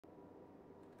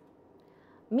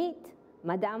Meet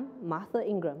Madame Martha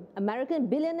Ingram, American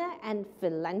billionaire and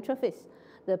philanthropist,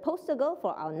 the poster girl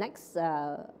for our next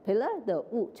pillar, the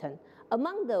Wu Chen.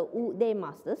 Among the Wu Day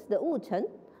Masters, the Wu Chen,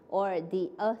 or the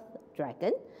Earth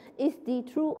Dragon, is the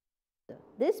true master.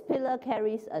 This pillar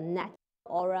carries a natural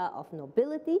aura of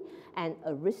nobility and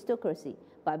aristocracy.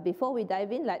 But before we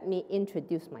dive in, let me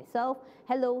introduce myself.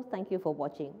 Hello, thank you for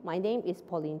watching. My name is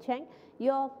Pauline Cheng,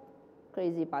 your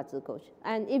crazy Bazi coach.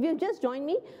 And if you've just joined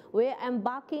me, we're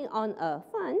embarking on a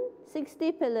fun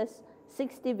 60 pillars,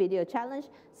 60 video challenge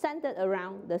centered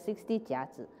around the 60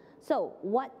 jiazi. So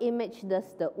what image does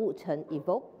the Wu Chen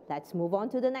evoke? Let's move on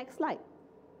to the next slide.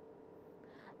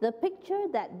 The picture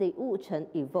that the Wu Chen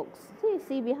evokes, you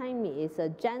see behind me, is a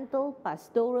gentle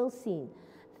pastoral scene.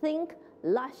 Think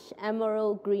lush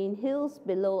emerald green hills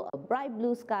below a bright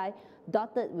blue sky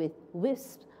dotted with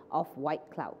wisps of white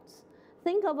clouds.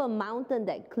 Think of a mountain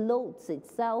that clothes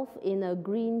itself in a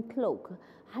green cloak,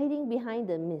 hiding behind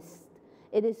the mist.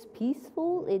 It is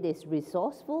peaceful, it is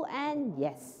resourceful, and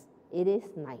yes, it is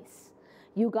nice.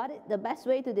 You got it. The best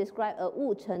way to describe a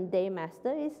Wu Chen Day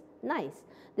Master is nice.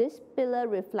 This pillar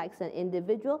reflects an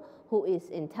individual who is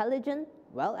intelligent,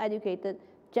 well-educated,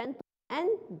 gentle,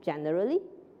 and generally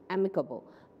amicable.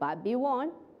 But be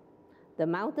warned, the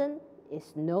mountain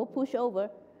is no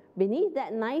pushover. Beneath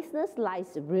that niceness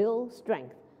lies real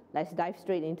strength. Let's dive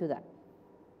straight into that.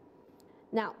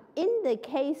 Now, in the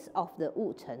case of the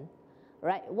Wu Chen,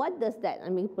 right, what does that,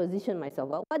 position myself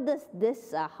well, what does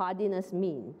this hardiness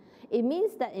mean? It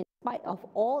means that in spite of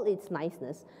all its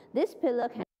niceness, this pillar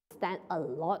can stand a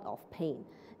lot of pain.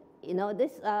 You know,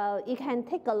 it can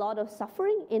take a lot of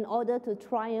suffering in order to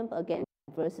triumph against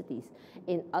adversities.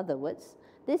 In other words,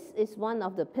 this is one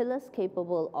of the pillars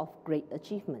capable of great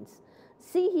achievements.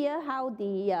 See here how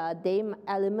the day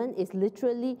element is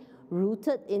literally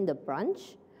rooted in the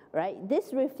branch, right?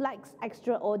 This reflects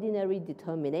extraordinary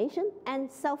determination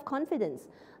and self-confidence.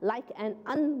 Like an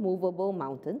unmovable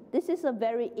mountain, this is a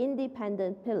very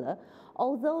independent pillar,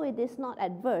 although it is not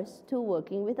adverse to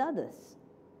working with others.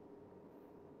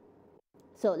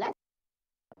 So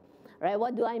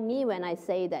what do I mean when I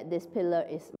say that this pillar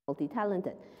is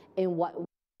multi-talented? In what way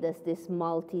does this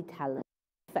multi-talent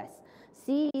manifest?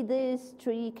 See these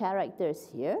three characters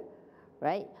here,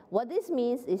 right? What this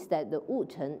means is that the Wu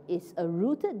Chen is a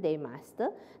rooted day master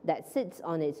that sits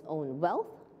on its own wealth,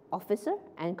 officer,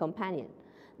 and companion.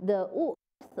 The Wu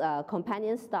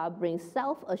companion star brings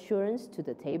self-assurance to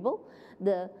the table.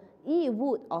 The Yi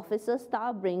Wood officer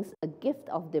star brings a gift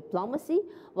of diplomacy,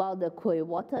 while the Kui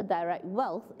Water direct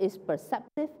wealth is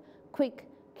perceptive, quick,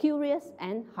 curious,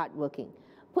 and hardworking.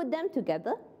 Put them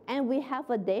together, and we have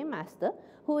a day master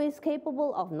who is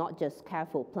capable of not just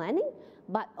careful planning,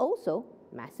 but also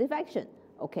massive action.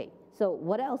 Okay, so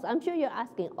what else? I'm sure you're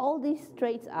asking, all these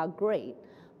traits are great,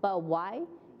 but why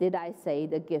did I say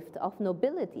the gift of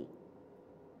nobility?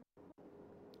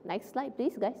 Next slide,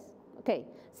 please, guys. Okay,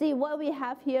 see what we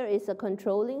have here is a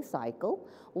controlling cycle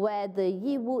where the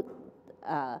Yi Wood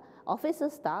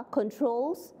officer star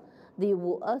controls the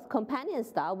Wu Earth companion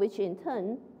star, which in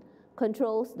turn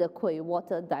controls the Kui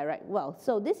Water direct wealth.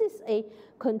 So this is a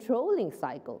controlling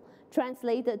cycle.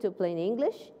 Translated to plain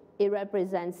English, it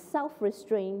represents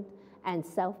self-restraint and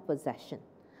self-possession.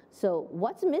 So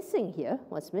what's missing here?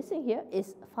 What's missing here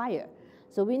is fire.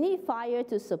 So we need fire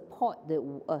to support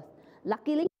the Earth.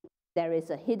 Luckily, there is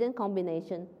a hidden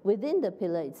combination within the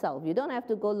pillar itself. You don't have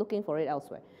to go looking for it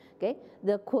elsewhere. Okay,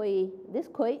 this Kui,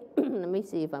 let me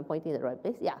see if I'm pointing at the right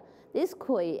place. Yeah, this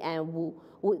Kui and Wu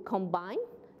would combine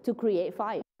to create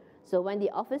fire. So when the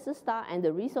officer star and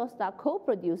the resource star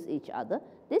co-produce each other,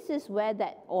 this is where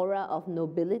that aura of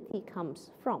nobility comes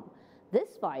from.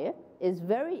 This fire is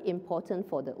very important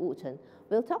for the Wu Chen.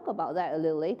 We'll talk about that a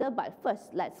little later, but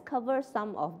first, let's cover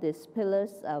some of this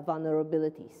pillar's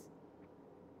vulnerabilities.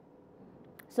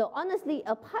 So honestly,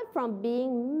 apart from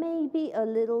being maybe a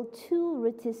little too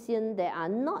reticent, there are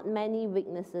not many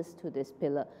weaknesses to this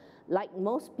pillar. Like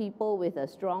most people with a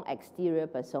strong exterior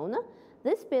persona,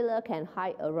 this pillar can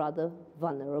hide a rather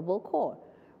vulnerable core.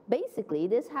 Basically,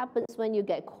 this happens when you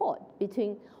get caught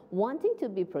between wanting to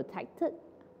be protected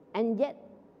and yet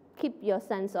keep your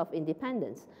sense of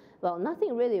independence. Well,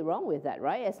 nothing really wrong with that,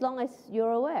 right? As long as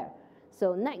you're aware.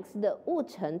 So next, the Wu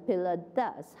Chen pillar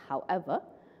does, however,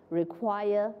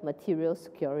 require material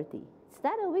security. Is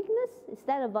that a weakness? Is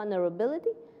that a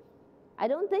vulnerability? I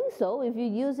don't think so. If you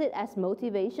use it as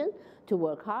motivation to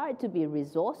work hard, to be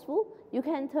resourceful, you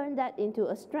can turn that into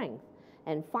a strength.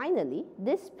 And finally,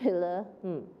 this pillar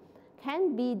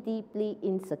can be deeply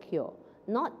insecure,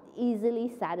 not easily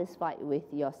satisfied with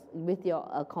your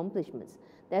accomplishments.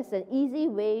 There's an easy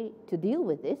way to deal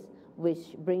with this.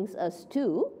 which brings us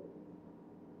to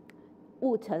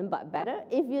Wu Chen, but better.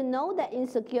 If you know that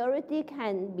insecurity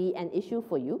can be an issue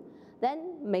for you,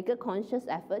 then make a conscious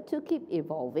effort to keep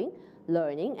evolving,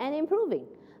 learning, and improving.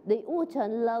 The Wu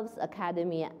Chen loves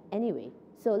academia anyway,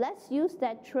 so let's use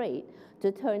that trait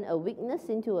to turn a weakness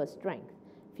into a strength.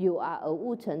 If you are a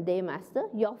Wu Chen Day Master,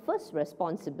 your first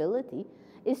responsibility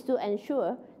is to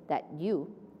ensure that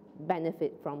you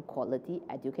benefit from quality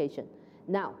education.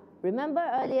 Now, remember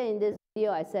earlier in this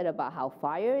video I said about how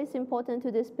fire is important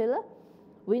to this pillar?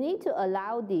 We need to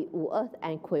allow the Wu Earth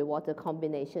and Kui Water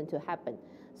combination to happen.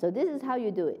 So this is how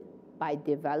you do it, by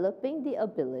developing the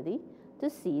ability to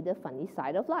see the funny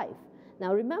side of life.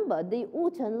 Now remember, the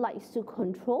Wu Chen likes to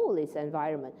control its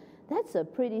environment. That's a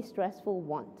pretty stressful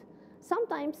want.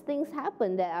 Sometimes things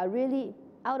happen that are really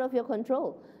out of your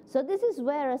control. So this is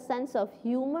where a sense of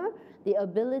humor, the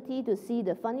ability to see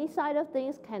the funny side of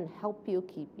things, can help you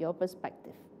keep your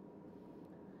perspective.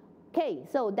 Okay,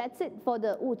 so that's it for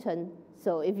the Wu Chen.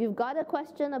 So if you've got a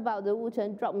question about the Wu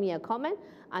Chen, drop me a comment.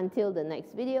 Until the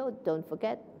next video, don't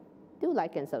forget to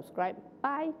like and subscribe.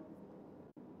 Bye.